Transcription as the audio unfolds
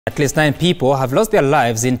At least 9 people have lost their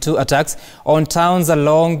lives in 2 attacks on towns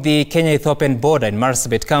along the Kenya Ethiopian border in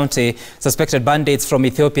Marsabit County. Suspected bandits from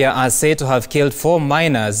Ethiopia are said to have killed 4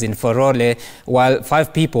 miners in Forole, while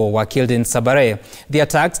 5 people were killed in Sabarreh. The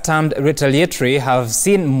attacks, termed retaliatory, have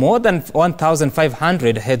seen more than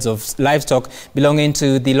 1,500 heads of livestock belonging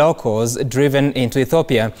to the locals driven into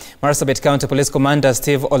Ethiopia. Marsabit County Police Commander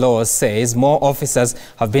Steve Olo says more officers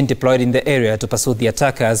have been deployed in the area to pursue the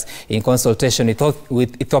attackers. In consultation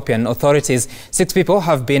with Ethiopian authorities, 6 people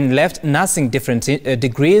have been left nursing different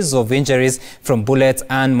degrees of injuries from bullets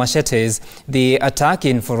and machetes. The attack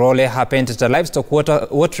in Forole happened at a livestock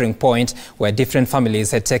watering point where different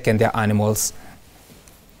families had taken their animals.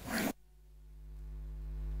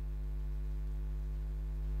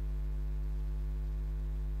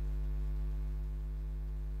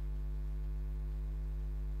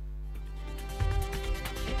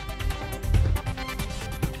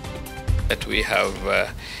 That we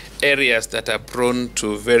have areas that are prone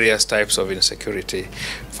to various types of insecurity.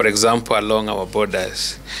 For example, along our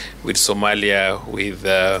borders with Somalia, with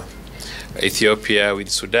Ethiopia, with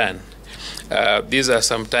Sudan. These are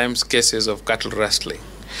sometimes cases of cattle rustling.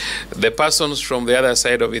 The persons from the other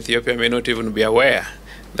side of Ethiopia may not even be aware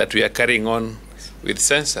that we are carrying on with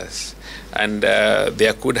census, and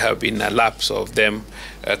there could have been a lapse of them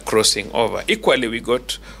crossing over. Equally, we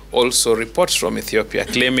got also reports from Ethiopia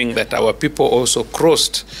claiming that our people also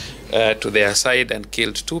crossed to their side and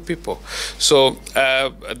killed 2 people. So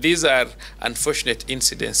these are unfortunate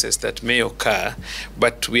incidences that may occur,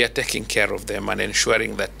 but we are taking care of them and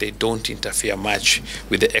ensuring that they don't interfere much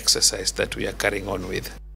with the exercise that we are carrying on with.